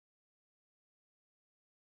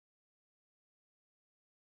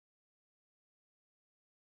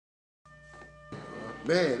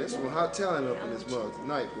Man, there's some hot talent up in this mug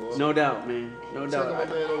tonight, boy. No doubt, man. No doubt. Check out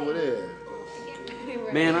my man over there.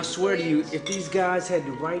 Man, I swear to you, if these guys had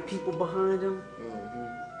the right people behind them,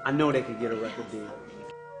 I know they could get a record deal.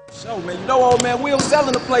 So, man, you know, old man, Will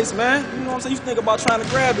selling the place, man. You know what I'm saying? You think about trying to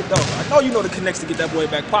grab it, though. I know you know the connects to get that boy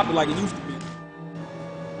back popping like it used to be.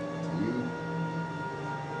 You?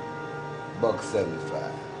 $1.75.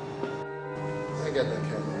 I ain't got that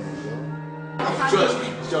kind of money, Joe. Trust me,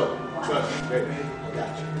 Joe. Trust me, baby. I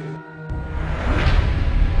got you.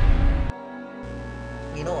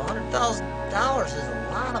 You know, $100,000 is a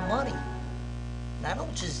lot of money. I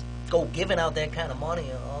don't just go giving out that kind of money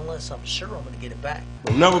unless I'm sure I'm going to get it back.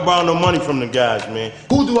 Don't never borrow no money from the guys, man.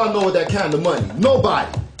 Who do I know with that kind of money? Nobody.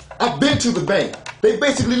 I've been to the bank. They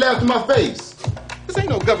basically laughed in my face. This ain't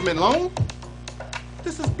no government loan.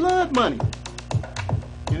 This is blood money.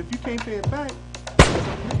 And if you can't pay it back,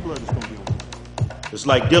 your blood is going to be over. It's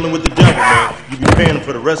like dealing with the devil, man. You be paying him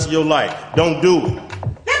for the rest of your life. Don't do it.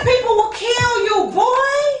 Them people will kill you,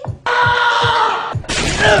 boy!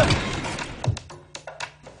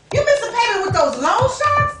 You participated with those loan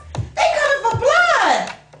sharks? They coming for blood!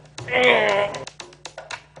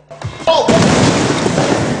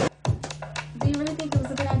 Do you really think it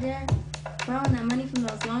was a good idea borrowing that money from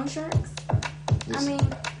those loan sharks? Yes. I mean,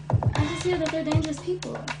 I just hear that they're dangerous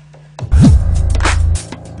people.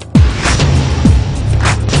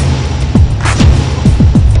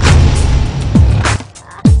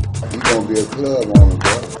 You're gonna be a club owner,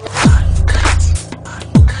 bro.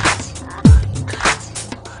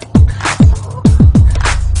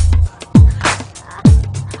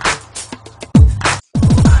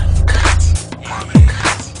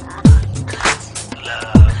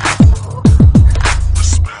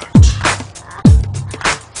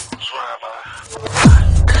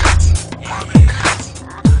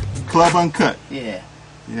 Club Uncut. Yeah.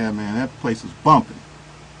 Yeah, man, that place was bumping.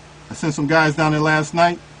 I sent some guys down there last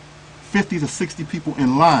night. 50 to 60 people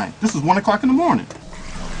in line. This is 1 o'clock in the morning.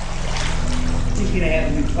 He's gonna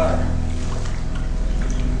have a new car.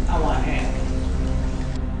 I want half.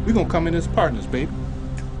 We're gonna come in as partners, baby.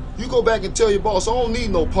 You go back and tell your boss I don't need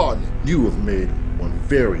no partner. You have made one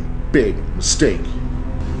very big mistake.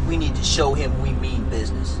 We need to show him we mean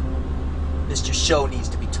business. Mr. Show needs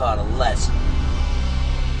to be taught a lesson.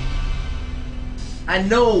 I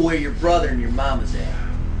know where your brother and your mama's at.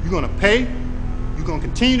 You're gonna pay. You're gonna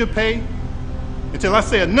continue to pay until I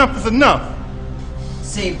say enough is enough.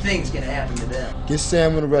 Same thing's gonna happen to them. Get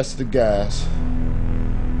Sam and the rest of the guys.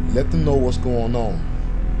 Let them know what's going on.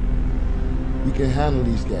 We can handle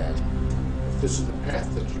these guys. If this is the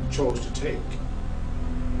path that you chose to take,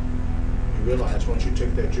 you realize once you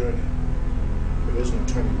take that journey, there is no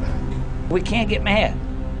turning back. We can't get mad.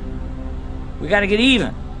 We gotta get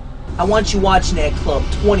even. I want you watching that club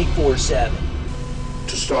 24/7.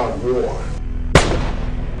 To start war.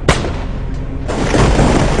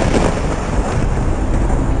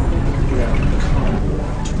 You have to become war.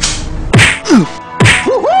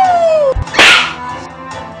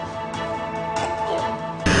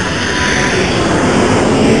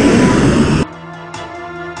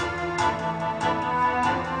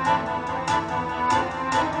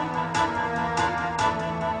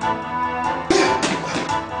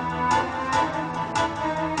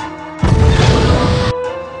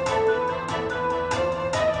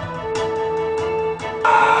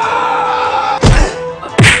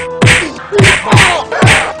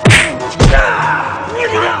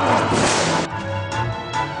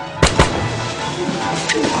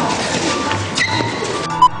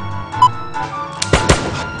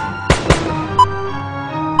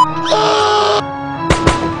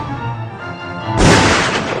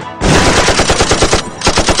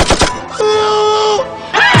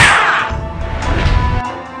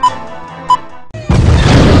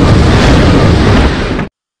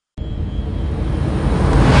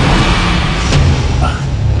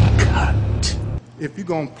 If you're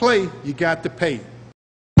gonna play, you got to pay.